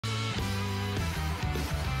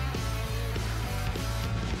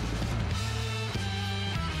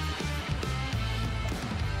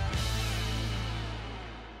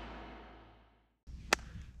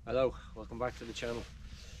Hello, welcome back to the channel.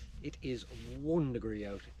 It is 1 degree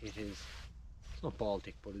out. It's not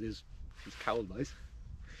Baltic, but it's cold, guys.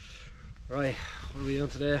 Right, what are we doing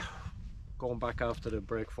today? Going back after the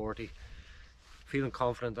break 40. Feeling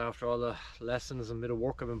confident after all the lessons and bit of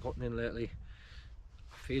work I've been putting in lately.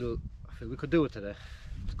 I feel we could do it today.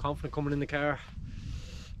 Confident coming in the car.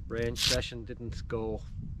 Range session didn't go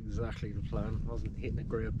exactly the plan. Wasn't hitting it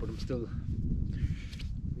great, but I'm still.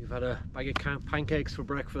 We've had a bag of pancakes for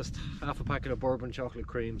breakfast, half a packet of bourbon chocolate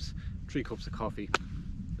creams, 3 cups of coffee.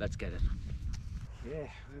 Let's get it. Yeah,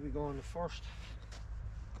 where are we going first?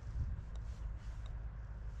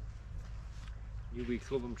 New wee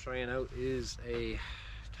club I'm trying out is a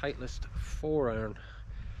Titleist 4-iron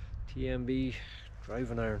TMB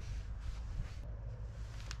driving iron.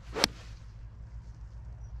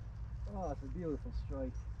 Oh, it's a beautiful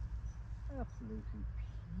strike. Absolutely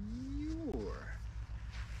pure.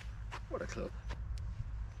 What a club.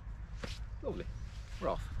 Lovely. We're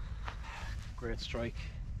off. Great strike.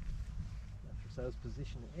 Left ourselves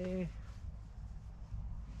position A.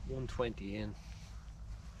 120 in.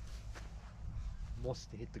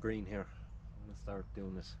 Must hit the green here. I'm going to start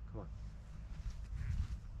doing this. Come on.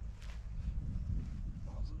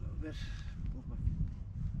 Pause a little bit. Above my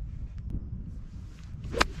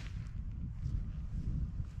feet.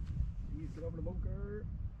 Please get over the bunker.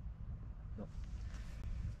 No.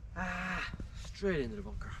 Ah, straight into the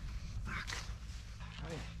bunker. Fuck.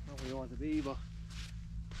 Right, not where you want to be, but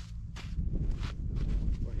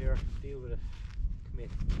we're here. Deal with it.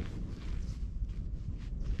 Commit.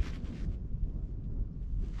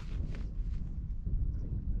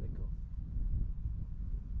 Let it go.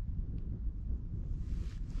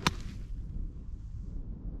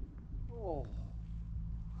 Oh.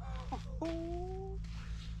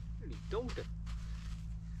 Really dunked it.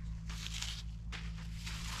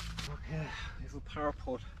 Okay, we have a power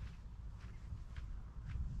putt.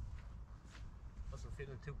 Wasn't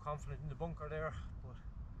feeling too confident in the bunker there, but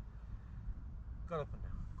got up and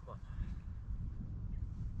down. Come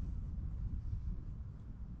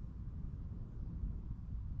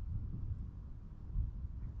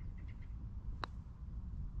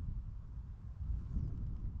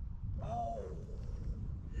on. Oh,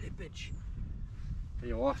 lippage. Tell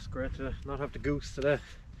you what, it's great to not have the goose today.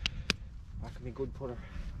 That can be a good putter.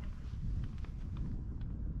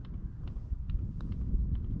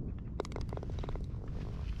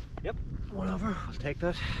 Yep, 1 over, I'll take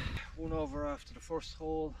that. 1 over after the first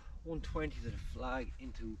hole, 120 to the flag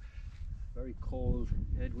into very cold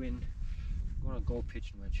headwind. I'm gonna go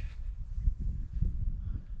pitch and wedge.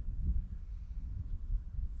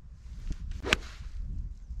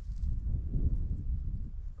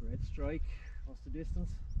 Great strike, what's the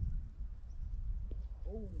distance?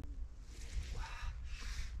 Oh,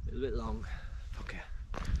 a little bit long. Okay.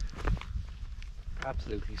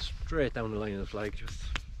 Absolutely straight down the line of the flag, just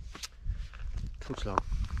touch long.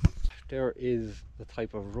 There is the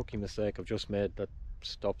type of rookie mistake I've just made that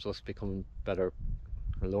stops us becoming better,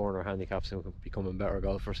 lowering our handicaps and becoming better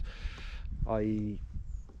golfers. I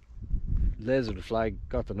lasered the flag,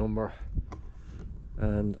 got the number,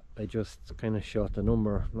 and I just kind of shot the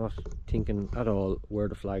number, not thinking at all where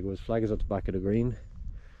the flag was. Flag is at the back of the green.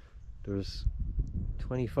 There's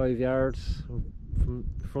 25 yards from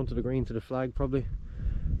the front of the green to the flag probably,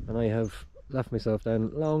 and I have left myself down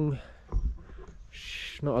long.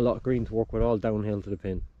 Not a lot of green to work with, all downhill to the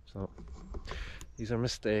pin. So these are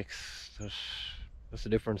mistakes. That's the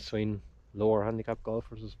difference between lower handicap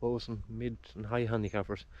golfers, I suppose, and mid and high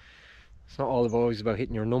handicappers. It's not all always about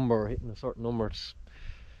hitting your number or hitting a certain number. It's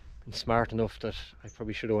been smart enough that I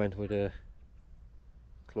probably should have went with a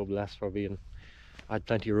club less probably, and I had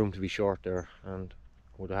plenty of room to be short there, and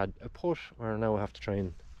would have had a putt where now I have to try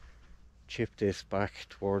and chip this back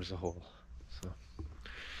towards the hole. So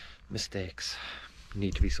mistakes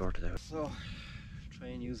need to be sorted out. So try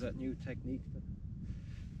and use that new technique that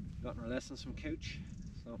we've gotten our lessons from Couch.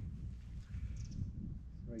 So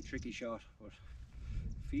very tricky shot, but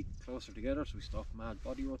feet closer together so we stop mad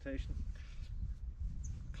body rotation.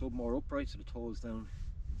 Club more upright so the toe is down.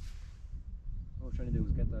 What we're trying to do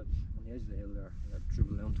is get that on the edge of the hill there, and that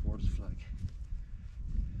dribble down towards the flag.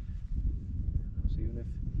 So even if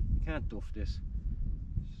you can't duff this,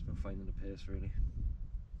 it's just about finding the pace really.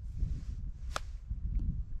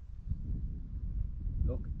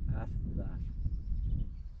 Look at that.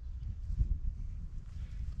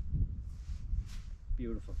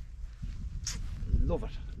 Beautiful. Love it.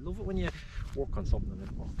 Love it when you work on something and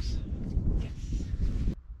it works. Yes.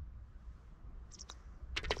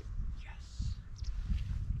 Yes.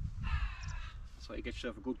 That's why you get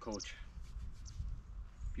yourself a good coach.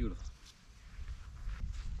 Beautiful.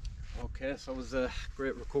 Okay, so it was a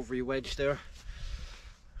great recovery wedge there.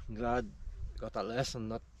 I'm glad I got that lesson.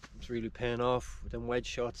 That's really paying off. With them wedge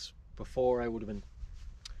shots before, I would have been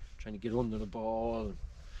trying to get under the ball and,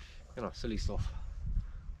 you know, silly stuff.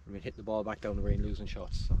 Would have been hitting the ball back down the range, losing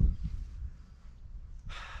shots. So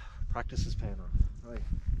practice is paying off. Right,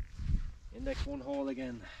 index 1 hole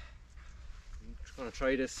again. I'm just going to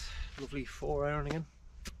try this lovely 4-iron again.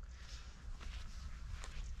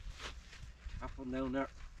 Tap one down there.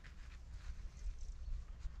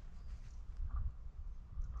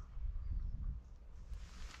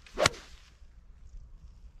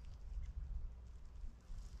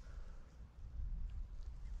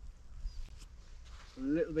 A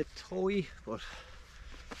little bit toey, but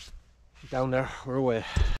down there, we're away.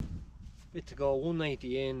 Bit to go,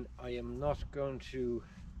 190 in. I am not going to,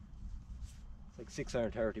 it's like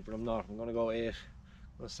 6-iron 30, but I'm not. I'm going to go 8. I'm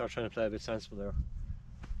going to start trying to play a bit sensible there.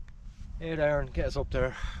 8-iron, get us up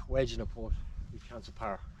there, wedge in a putt, we've chance of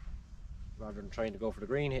par. Rather than trying to go for the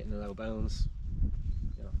green, hitting it out of bounds.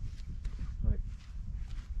 You know. Right.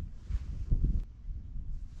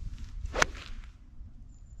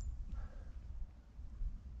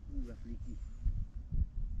 Ooh, that's leaky.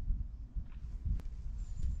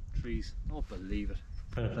 Trees, don't believe it.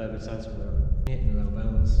 Trying to play a bit sensible there. Hitting it out of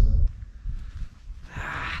bounds.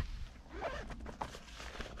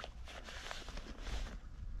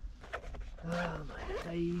 Oh my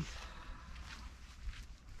days.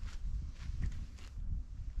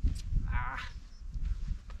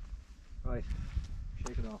 Right,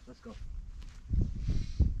 shake it off, let's go.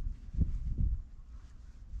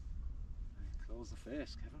 Close the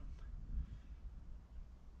face, Kevin.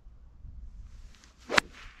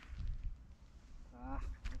 That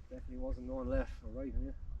definitely wasn't going left or right,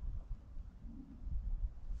 yeah.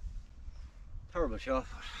 Terrible shot,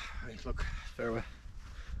 but right, look, fairway.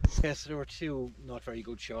 Yes, there were 2 not very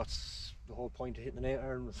good shots. The whole point of hitting an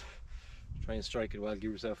 8-iron was to try and strike it well,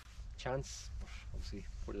 give yourself a chance, but obviously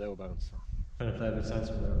put it out of bounds. So. Trying to play a bit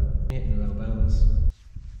sensible there. Hitting it out of bounds.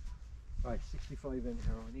 Right, 65 in here.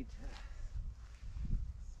 I need to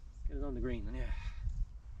get it on the green, then, yeah.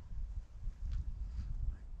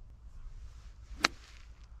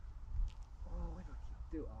 Oh, why do I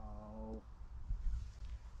keep oh,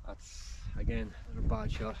 that's again another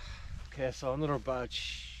bad shot. Okay, so another bad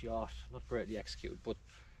shot, not greatly executed, but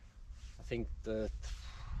I think the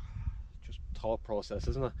just thought process,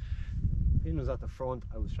 isn't it? Pin was at the front.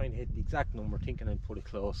 I was trying to hit the exact number, thinking I'd put it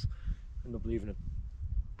close. Ended up leaving it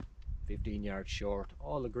 15 yards short.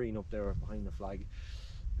 All the green up there behind the flag.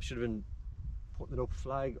 I should have been putting it up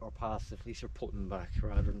flag or past. At least you're putting back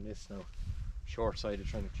rather than this now. Short sided,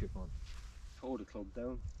 trying to chip on. Toe the club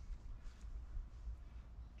down.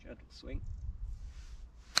 Gentle swing.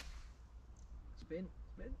 Spin,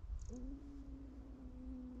 spin. Ooh.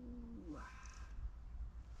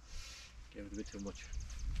 Gave it a bit too much.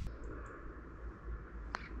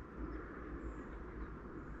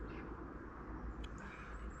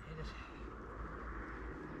 Hit it.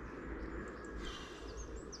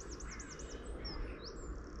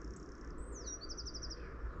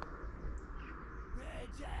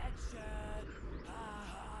 Rejection.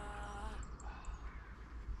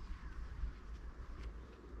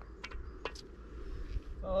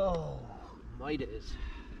 Oh, might it is.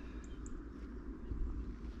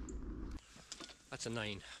 That's a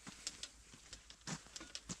 9.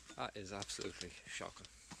 That is absolutely shocking.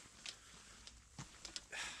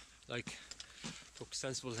 Like, took the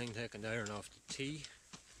sensible thing, taking the iron off the tee.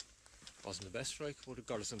 Wasn't the best strike, but it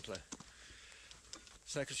got us in play.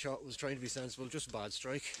 Second shot was trying to be sensible, just a bad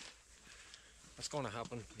strike. That's going to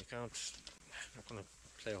happen. You can't, not going to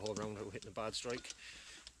play a whole round without hitting a bad strike.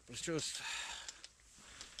 But it's just,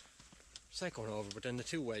 it's not going over. But then the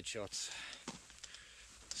 2 wedge shots,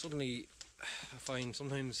 suddenly I find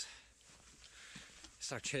sometimes you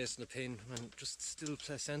start chasing the pin and just still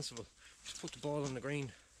play sensible. Just put the ball on the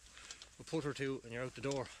green, a putt or 2 and you're out the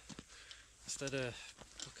door. Instead of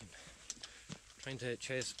fucking trying to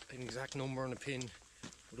chase an exact number on a pin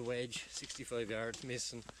with a wedge, 65 yards,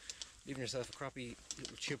 missing, leaving yourself a crappy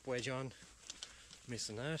little chip wedge on,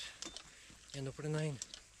 missing that, you end up with a 9.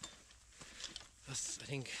 That's, I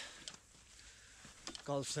think,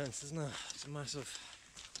 golf sense, isn't it? It's a massive,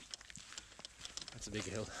 that's a big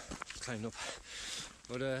hill to climb up,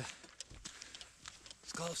 but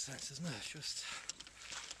it's golf sense, isn't it? It's just,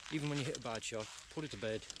 even when you hit a bad shot, put it to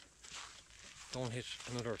bed, don't hit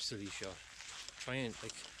another silly shot. Try and,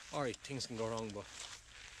 like, alright, things can go wrong, but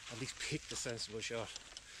at least pick the sensible shot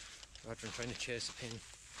rather than trying to chase a pin.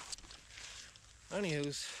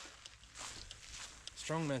 Anywho's,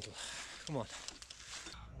 strong mental. Come on.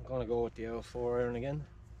 I'm gonna go with the 4-iron again.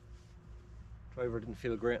 Driver didn't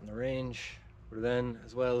feel great in the range, but then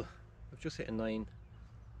as well, I've just hit a 9.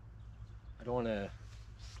 I don't want to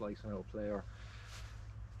slice one out of play or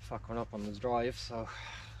fuck one up on his drive, so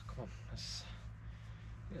come on, let's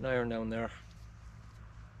get an iron down there,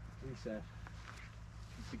 reset,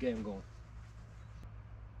 keep the game going.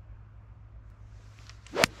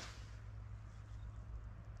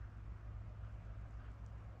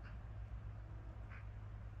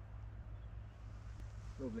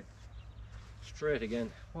 Lovely. Straight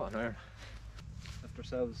again. What an iron. Left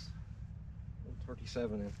ourselves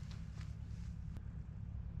 137 in.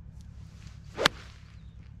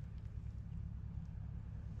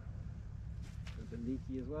 A bit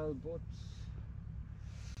leaky as well, but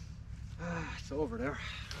it's over there.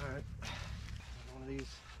 Alright. One of these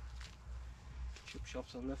chip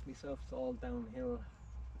shops I've left myself, it's all downhill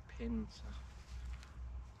pins.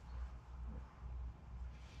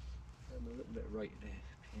 I'm a little bit right of the pin.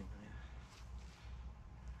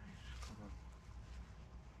 Right, come on.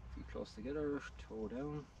 Feet close together, toe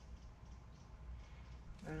down,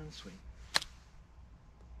 and swing.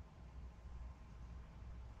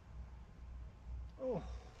 Oh,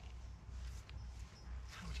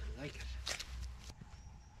 how would you like it?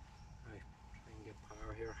 Right, try and get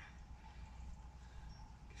power here.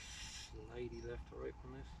 Slidey left or right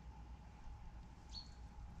from this.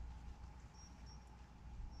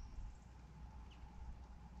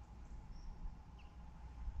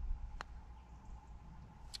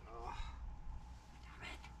 Oh, damn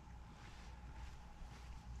it.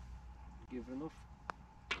 Give it enough.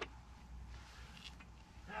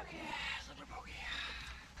 Okay, another bogey.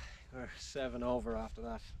 We're 7 over after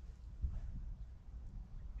that.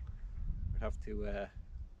 We'd have to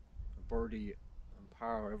birdie and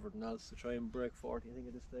par or everything else to try and break 40, I think,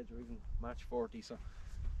 at this stage, or even match 40. So,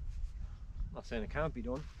 I'm not saying it can't be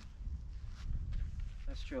done.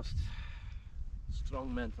 Let's just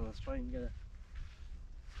strong mental. Let's try and get it.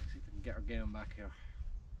 Let's see if we can get our game back here.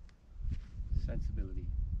 Sensibility.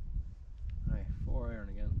 Right, 4 iron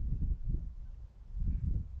again.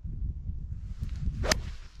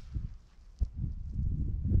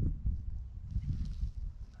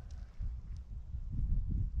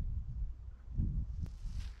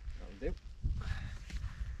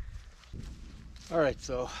 Alright,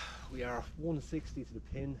 so we are 160 to the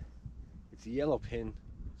pin. It's a yellow pin.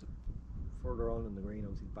 It's further on in the green,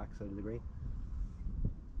 obviously the back side of the green.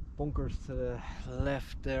 Bunkers to the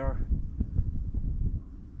left there.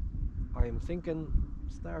 I'm thinking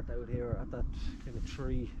start out here at that kind of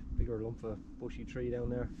tree, bigger lump of bushy tree down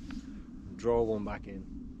there, and draw one back in.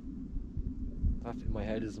 That in my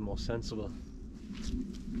head is the most sensible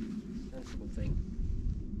thing.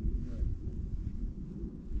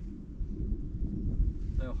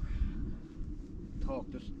 Now,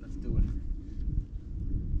 talked it, let's do it.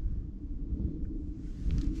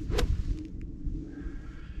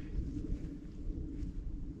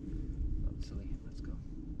 Not silly, let's go.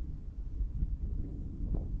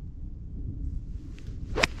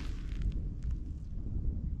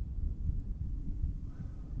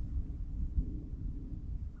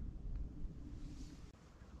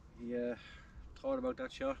 We thought about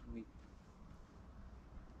that shot and we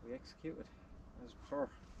executed as per.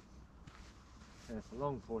 And it's a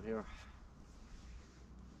long putt here.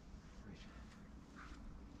 Right.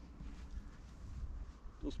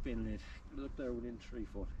 Just being late. Get it up there within 3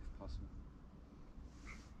 foot if possible.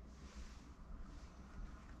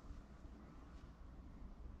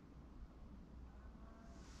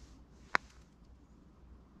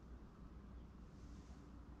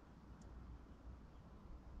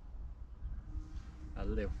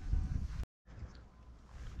 That'll do.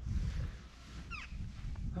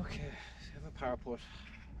 Okay, so have a power putt.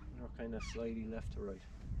 We're kind of slidey left to right.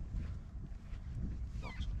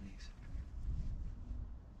 Box one of these.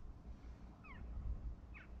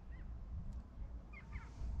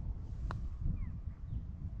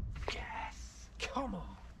 Yes! Come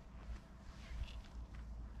on!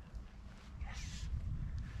 Yes!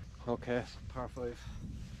 Okay, so par 5.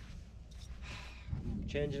 I'm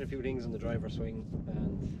changing a few things in the driver swing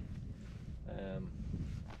and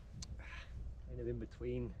kind of in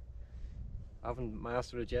between. I haven't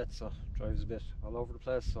mastered it yet, so drives a bit all over the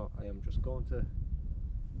place, so I am just going to try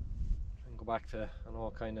and go back to an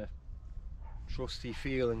all kind of trusty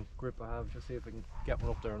feel and grip I have, just see if I can get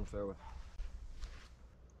one up there on the fairway.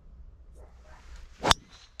 The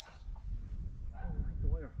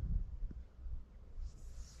wire.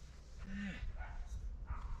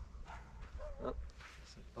 Oh,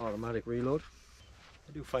 it's an automatic reload.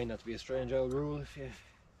 I do find that to be a strange old rule. If you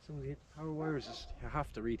somebody hit the power wires, you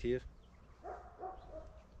have to re-tee it.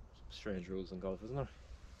 Strange rules in golf, isn't there?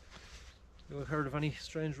 You heard of any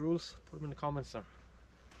strange rules? Put them in the comments there.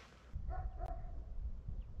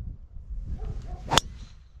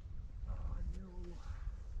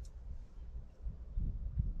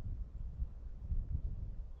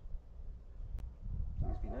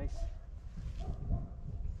 These be nice.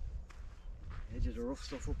 Edge of the rough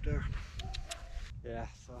stuff up there. Yeah,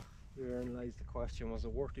 so herein lies the question, was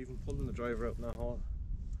it worth even pulling the driver out in that hole?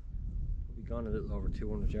 We'll be gone a little over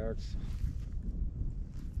 200 yards.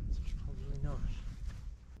 So it's probably not.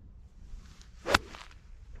 Oh,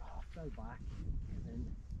 fell back and then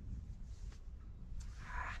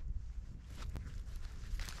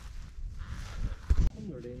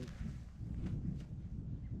thundered in.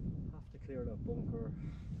 Have to clear that bunker.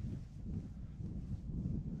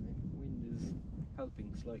 Wind is helping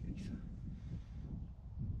slightly. So.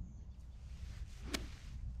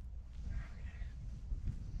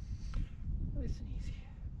 Nice and easy.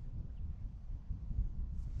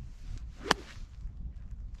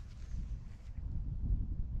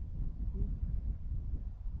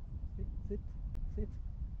 Sit, sit.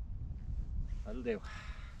 That'll do.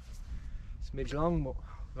 Smidge long, but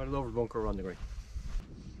got it over the bunker on the green.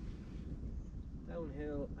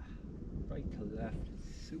 Downhill, right to left,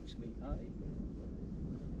 suits me.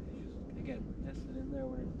 Again, nested in there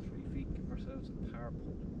within 3 feet, give ourselves a power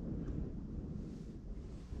pull.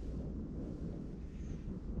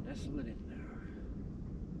 Nestle it in there.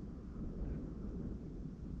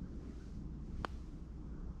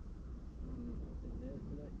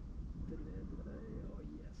 Oh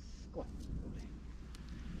yes, go on.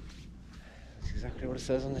 That's exactly what it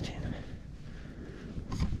says on the tin.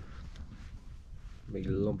 Big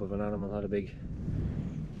lump of an animal, had a big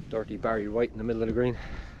dirty Barry White in the middle of the green.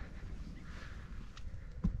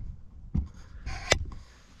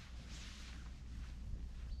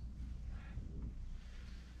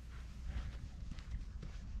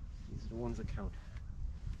 These are the ones that count.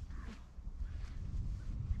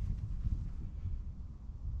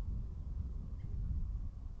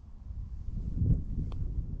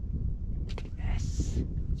 Yes,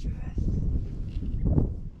 yes.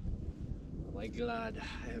 My glad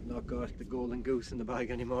I have not got the golden goose in the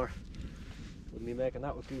bag anymore. Wouldn't be making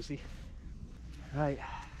that with Goosey. Right.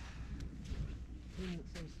 It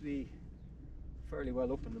seems to be fairly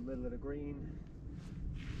well up in the middle of the green.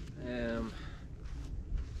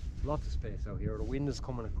 Lots of space out here. The wind is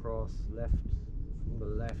coming across from the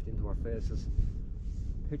left into our faces.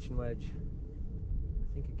 Pitching wedge.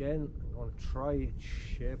 I think again I'm going to try and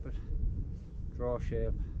shape it. Draw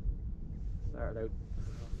shape. Start out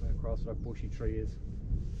halfway across where that bushy tree is.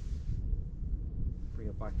 Bring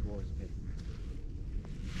it back towards the pin.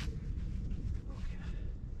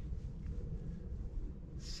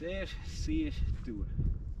 Say it, see it, do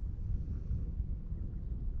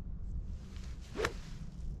it.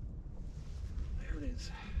 There it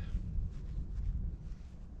is.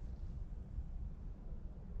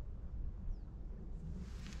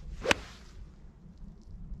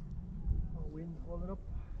 Oh, wind holding up.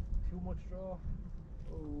 Too much draw.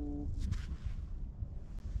 Oh.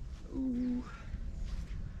 Ooh.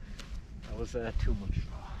 That was too much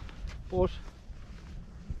draw. But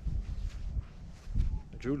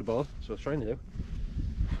drew the ball, so I was trying to do.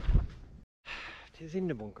 It is in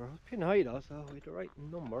the bunker. It's pin high though, so with the right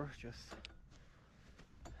number, just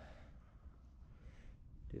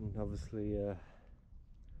didn't obviously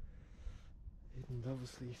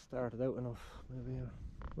start it out enough. Maybe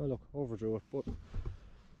well, look, overdrew it. But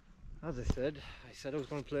as I said I was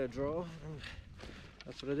going to play a draw, and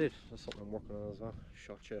that's what I did. That's something I'm working on as well.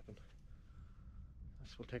 Shot shaping.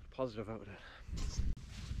 That's what take the positive out of it.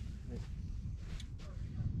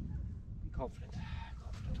 Confident,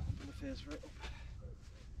 open the face right up,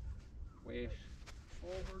 weight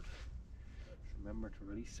forward, just remember to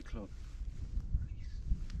release the club, release,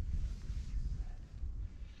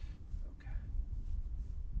 okay,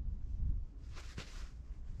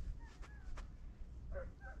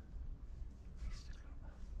 release the club,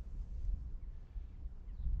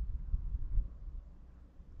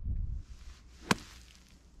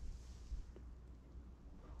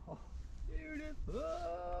 oh,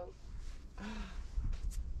 beautiful,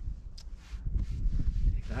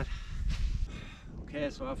 take that. Okay,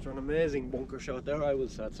 so after an amazing bunker shot there, I would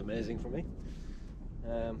say that's amazing for me.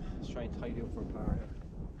 Let's try and tidy up for a par here.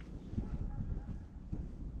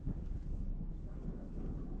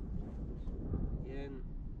 Again,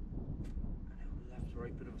 left to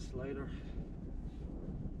right bit of a slider.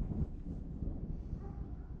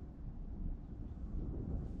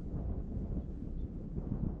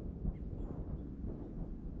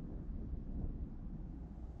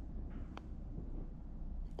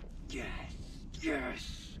 Yes,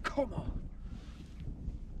 yes, come on.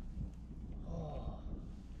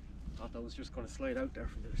 thought that was just going to slide out there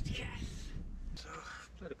from the yes. So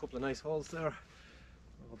played a couple of nice holes there.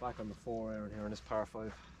 I'll go back on the 4-iron here in this par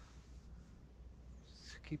 5.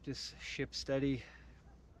 Just keep this ship steady.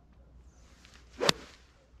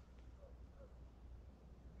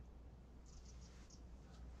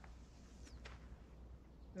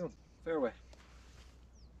 Oh, fairway.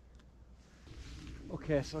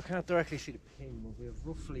 Okay, so I can't directly see the pin, but we have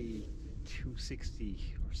roughly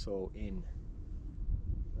 260 or so in.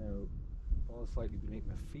 Now, ball slightly beneath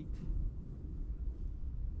my feet.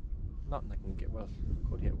 Nothing I can get, well,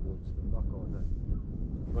 could hit once, but I'm not going to.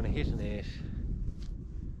 I'm going to hit an 8.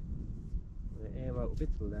 I'm going to aim out a bit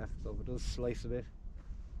to the left, so if it does slice a bit,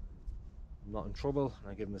 I'm not in trouble,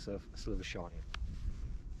 and I give myself a still have a shot in.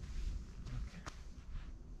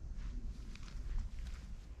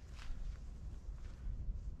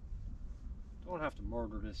 Don't have to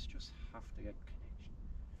murder this, just have to get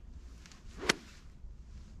connection.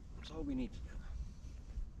 That's all we need to do.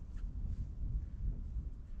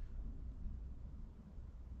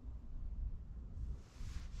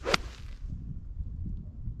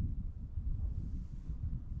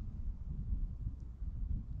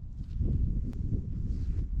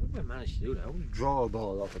 How did I manage to do that? I would draw a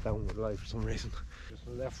ball off a downward lie for some reason. Just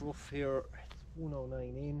left rough here, it's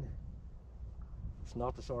 109 in. It's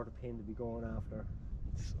not the sort of pin to be going after.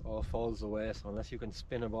 It's all falls away, so unless you can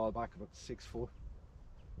spin a ball back about 6 foot,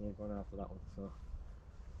 you ain't going after that one. So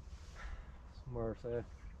somewhere, say,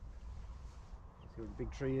 see where the big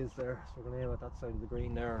tree is there, so we're going to aim at that side of the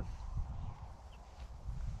green there and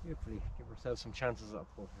hopefully give ourselves some chances at a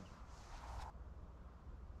putt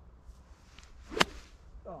here.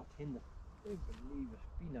 Oh, Tinder, I believe it.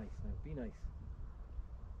 Be nice now, be nice.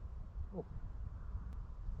 Oh,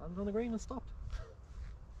 landed on the green and stopped.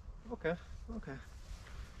 Okay, okay.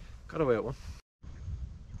 Got away with one.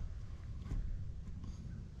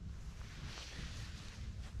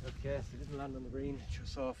 Okay, so it didn't land on the green,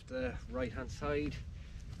 just off the right hand side.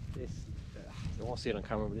 This, you won't see it on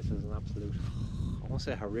camera, but this is an absolute, I won't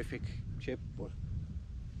say horrific chip, but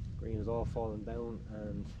green is all falling down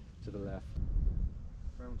and to the left.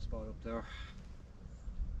 Round spot up there.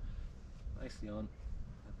 Nicely on.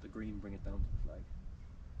 Let the green bring it down to the flag.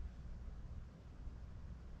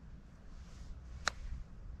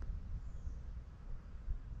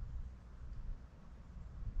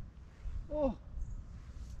 Oh!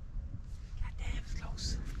 God damn, it's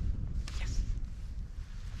close. Yes!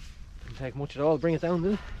 Didn't take much at all to bring it down,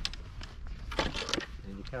 did it?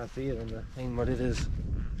 And you can't see it on the thing, but it is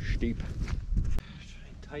steep. Try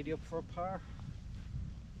and tidy up for a par.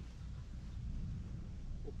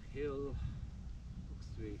 Uphill. Looks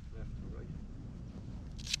to be left or right.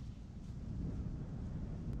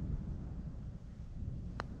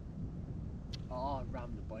 Oh, I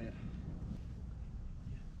rammed it by it.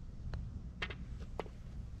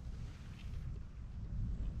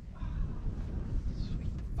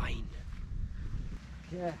 Sweet vine.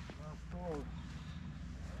 Yeah, forward.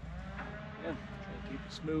 Yeah, try and keep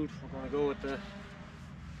it smooth. We're going to go with the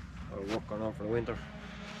work going on for the winter.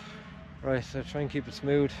 Right, so try and keep it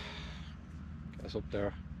smooth. Get us up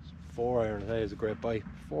there. 4-iron today is a great buy.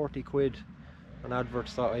 40 quid on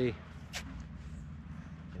adverts.ie.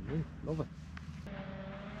 Love it.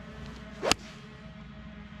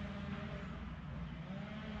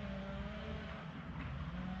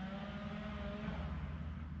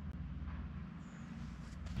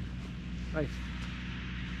 Right.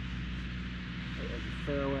 There's a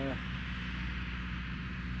fairway.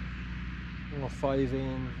 5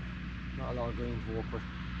 in. Not a lot of green to work with.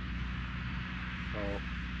 So.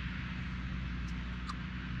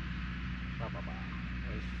 Right.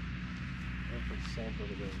 Right for the centre of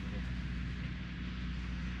the green.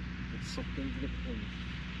 It's sucked into the pin.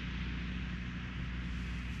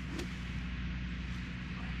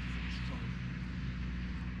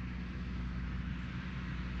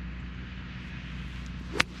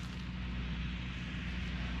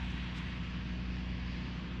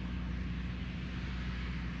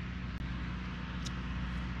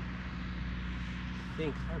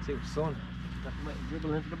 Can't see the sun. That might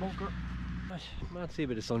dribble into the bunker. But might see a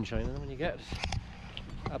bit of sunshine, and when you get it,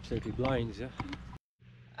 absolutely blinds you.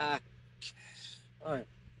 Alright,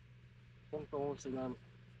 bunker once again.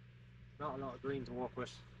 Not a lot of green to work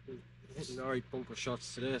with. We're hitting alright bunker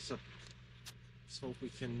shots today, so let's hope we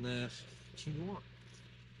can continue on.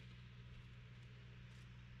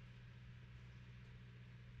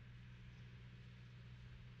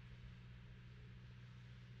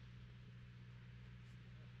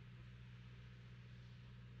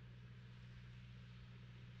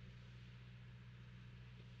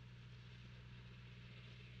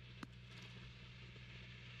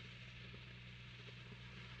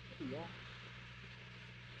 What?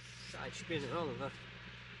 Side spinning all of that.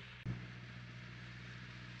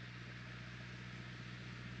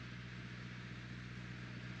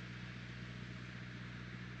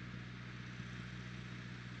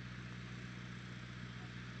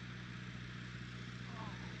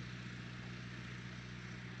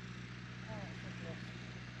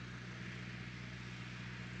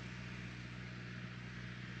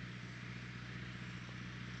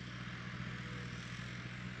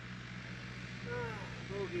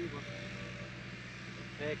 Bogey, but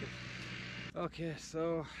take it. Okay,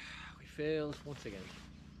 so we failed once again.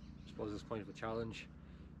 I suppose it's point of a challenge.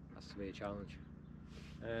 Has to be a challenge.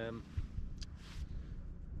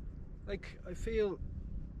 Like, I feel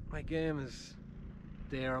my game is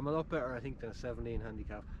there. I'm a lot better, I think, than a 17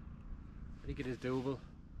 handicap. I think it is doable.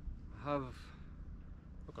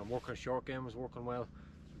 Look, I'm working a short game, was working well.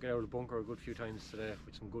 Get out of the bunker a good few times today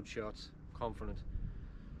with some good shots. Confident.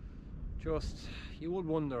 Just, you would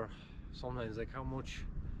wonder sometimes, like, how much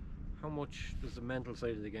does the mental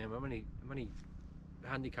side of the game, how many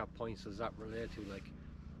handicap points does that relate to? Like,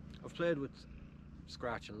 I've played with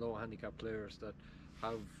scratch and low handicap players that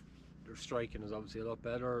have, their striking is obviously a lot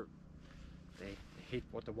better. They hit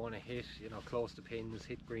what they want to hit, you know, close to pins,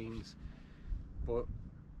 hit greens. But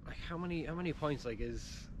like, how many points, like,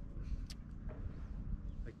 is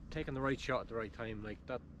like taking the right shot at the right time? Like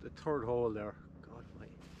that, the third hole there, God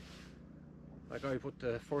almighty. Like, I put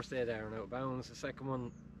the first 8 iron out of bounds, the second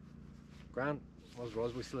one, Grant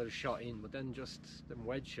was we still had a shot in, but then just them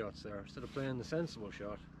wedge shots there, instead of playing the sensible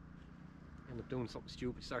shot, end up doing something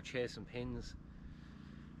stupid, start chasing pins,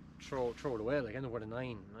 throw it away. Like, end up with a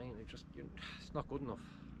 9, it just, it's not good enough.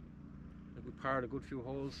 Like, we parred a good few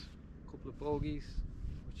holes, a couple of bogeys,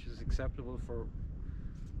 which is acceptable for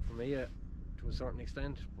me to a certain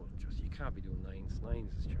extent, but just, you can't be doing 9s.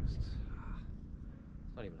 9s is just,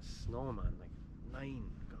 it's not even a snowman. Like, 9,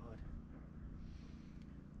 God.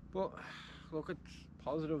 But look at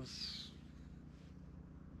positives.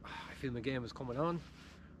 I feel my game is coming on.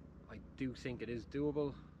 I do think it is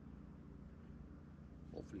doable.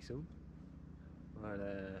 Hopefully soon. But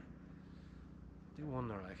I do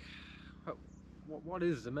wonder, like, what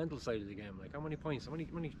is the mental side of the game? Like, how many points? How many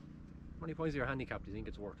points of your handicap do you think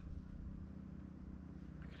it's worth?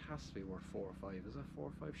 Like, it has to be worth 4 or 5. Is it 4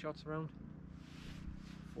 or 5 shots around?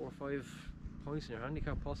 4 or 5 points in your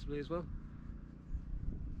handicap possibly as well.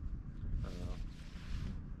 I don't know.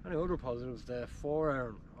 Any other positives? The 4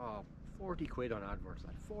 iron. Oh, 40 quid on adverts.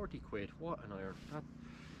 Like, 40 quid. What an iron. That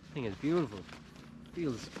thing is beautiful.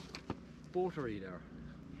 Feels buttery there.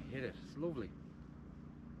 Hit it. It's lovely.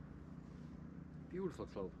 Beautiful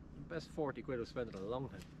club. The best 40 quid I've spent in a long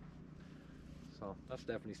time. So that's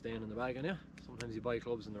definitely staying in the bag, and yeah. Sometimes you buy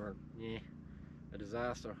clubs and they're a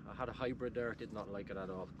disaster. I had a hybrid there, did not like it at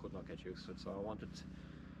all. Could not get used to it. So I wanted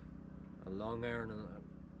a long iron, and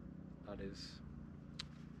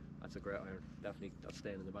that's a great iron. Definitely, that's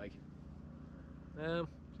staying in the bag.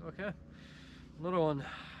 Okay, another one.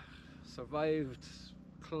 Survived,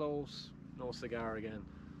 close, no cigar again,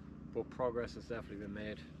 but progress has definitely been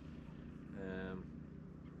made.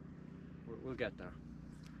 We'll get there.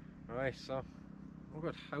 Alright, so oh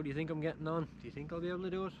good. How do you think I'm getting on? Do you think I'll be able to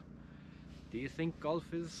do it? Do you think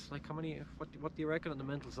golf is, like, what do you reckon on the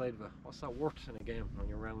mental side of it? What's that worth in a game on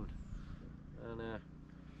your round? And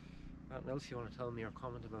anything else you want to tell me or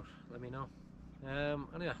comment about, let me know.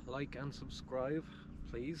 And yeah, like and subscribe,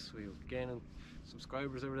 please. We're gaining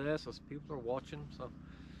subscribers every day, so people are watching, so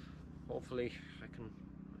hopefully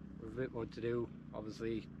we've a bit more to do.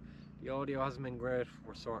 Obviously the audio hasn't been great.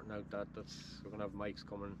 We're sorting out that. We're gonna have mics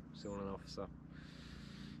coming soon enough, so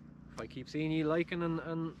if I keep seeing you liking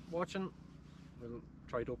and watching, we'll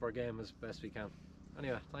try to up our game as best we can.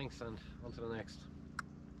 Anyway, thanks, and on to the next.